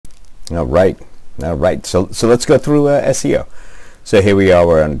All right. All right. So let's go through SEO. So here we are.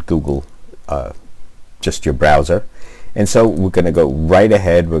 We're on Google, just your browser. And so we're going to go right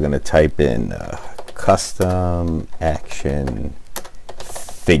ahead. We're going to type in custom action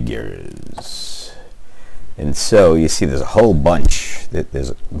figures. And so you see there's a whole bunch.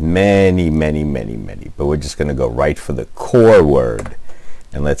 There's many. But we're just going to go right for the core word.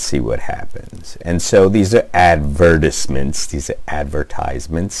 And let's see what happens. And so these are advertisements. These are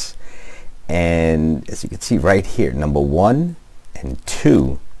advertisements. And as you can see right here, number 1 and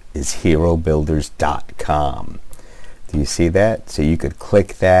 2 is herobuilders.com. Do you see that? So you could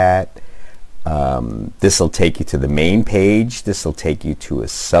click that. This will take you to the main page. This will take you to a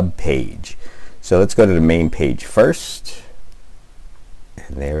sub page. So let's go to the main page first.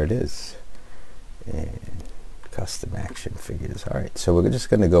 And there it is. And custom action figures. All right, so we're just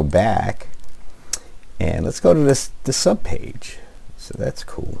going to go back and let's go to the sub page. So that's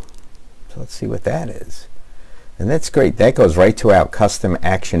cool. So let's see what that is. And that's great. That goes right to our custom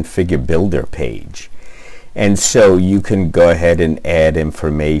action figure builder page. And so you can go ahead and add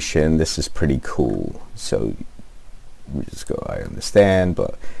information. This is pretty cool. So we just go, I understand,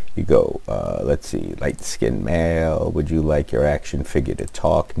 but you go, let's see, light-skinned male. Would you like your action figure to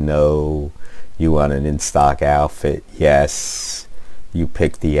talk? No. You want an in-stock outfit? Yes. You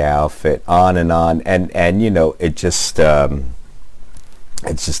pick the outfit, on. And you know, it's just an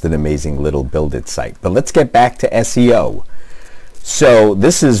amazing little build-it site. But let's get back to SEO. So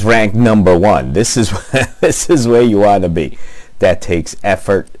this is ranked number 1. This is this is where you want to be. That takes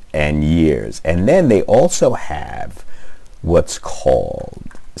effort and years. And then they also have what's called,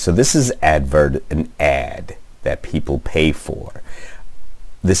 so this is an ad that people pay for.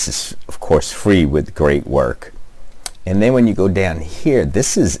 This is of course free with great work. And then when you go down here,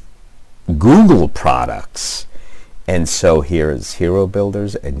 this is Google products. And so here is Hero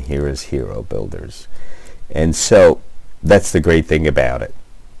Builders and here is Hero Builders. And so that's the great thing about it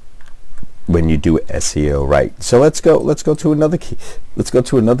when you do SEO right. So let's go to another key. Let's go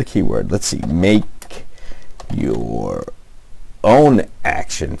to another keyword. Let's see, make your own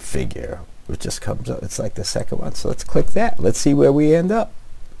action figure. It just comes up. It's like the second one. So let's click that. Let's see where we end up.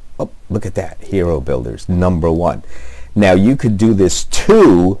 Oh, look at that. Hero Builders, number 1. Now you could do this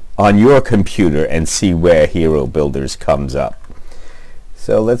too on your computer and see where Hero Builders comes up.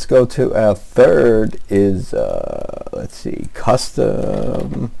 So let's go to our third is, let's see,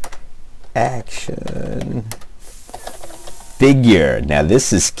 custom action figure. Now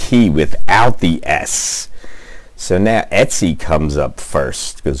this is key without the S. So now Etsy comes up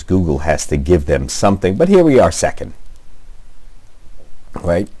first because Google has to give them something. But here we are second.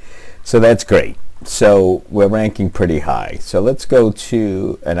 Right? So that's great. So we're ranking pretty high. So let's go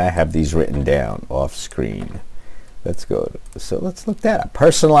to, and I have these written down off screen. Let's go, so let's look that up.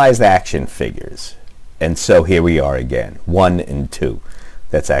 Personalized action figures. And so here we are again, 1 and 2.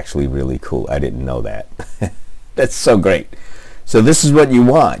 That's actually really cool. I didn't know that. That's so great. So this is what you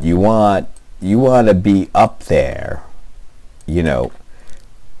want. You want to be up there, you know.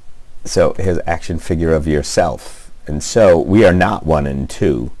 So here's action figure of yourself. And so we are not 1 and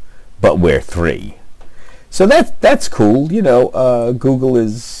 2, but we're 3. So that's cool. You know, Google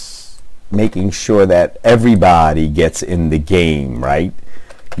is making sure that everybody gets in the game, right?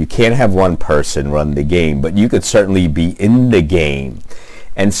 You can't have one person run the game, but you could certainly be in the game.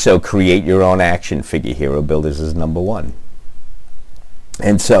 And so create your own action figure. Hero Builders is number 1.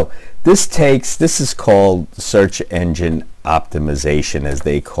 And so this is called search engine optimization, as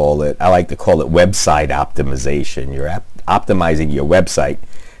they call it. I like to call it website optimization. You're optimizing your website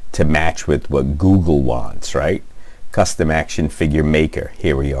to match with what Google wants, right? Custom action figure maker.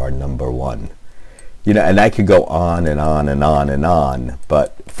 Here we are, number 1. You know, and I could go on and on and on and on,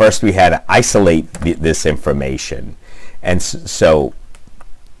 but first we had to isolate this information. And so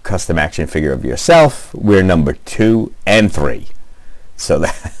custom action figure of yourself, we're number 2 and 3. So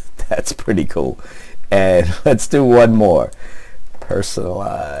that's pretty cool. And let's do one more.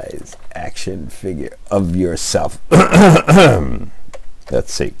 Personalized action figure of yourself.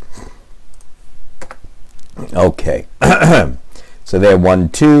 Let's see. Okay. So there, 1,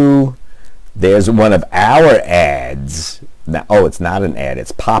 2. There's one of our ads. Now, oh, it's not an ad.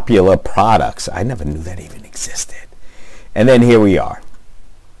 It's popular products. I never knew that even existed. And then here we are.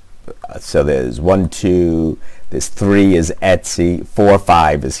 So there's 1, 2. There's 3 is Etsy. 4,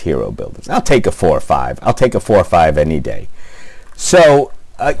 5 is Hero Builders. I'll take a 4 or 5. I'll take a 4 or 5 any day. So,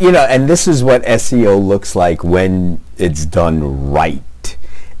 you know, and this is what SEO looks like when it's done right.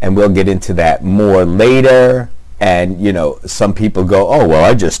 And we'll get into that more later. And, you know, some people go, oh, well,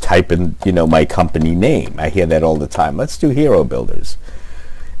 I just type in, you know, my company name. I hear that all the time. Let's do Hero Builders.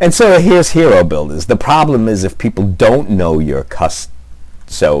 And so here's Hero Builders. The problem is if people don't know your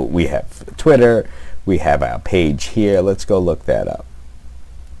so we have Twitter, we have our page here. Let's go look that up.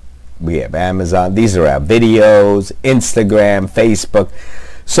 We have Amazon. These are our videos, Instagram, Facebook.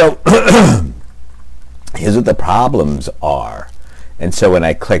 So here's what the problems are. And so when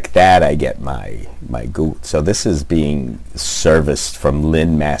I click that, I get my Google. So this is being serviced from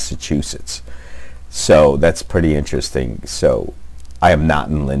Lynn, Massachusetts. So that's pretty interesting. So I am not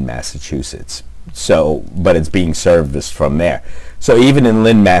in Lynn, Massachusetts. So, but it's being serviced from there. So even in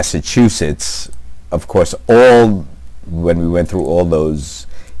Lynn, Massachusetts, of course, when we went through all those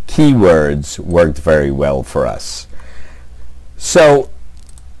keywords, worked very well for us. So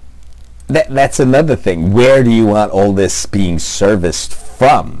that's another thing. Where do you want all this being serviced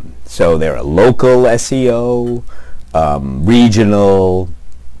from? So there are local SEO, regional,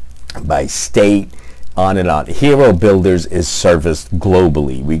 by state, on and on. Hero Builders is serviced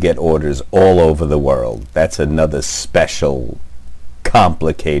globally. We get orders all over the world. That's another special,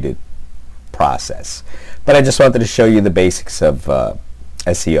 complicated process. But I just wanted to show you the basics of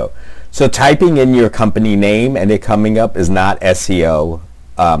SEO. So typing in your company name and it coming up is not SEO.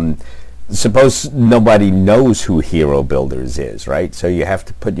 Suppose nobody knows who Hero Builders is, right? So you have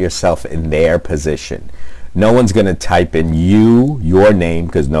to put yourself in their position. No one's going to type in your name,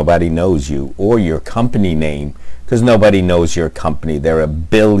 because nobody knows you, or your company name, because nobody knows your company. There are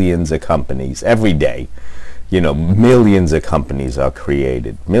billions of companies every day. You know, millions of companies are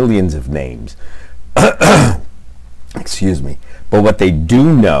created, millions of names. Excuse me. But what they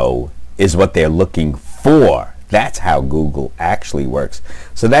do know is what they're looking for. That's how Google actually works.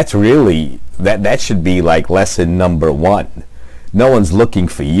 So that's really, that should be like lesson number 1. No one's looking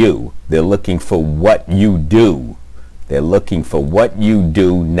for you. They're looking for what you do. They're looking for what you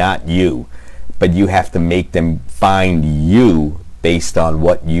do, not you. But you have to make them find you based on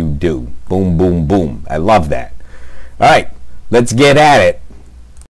what you do. Boom, boom, boom. I love that. All right, let's get at it.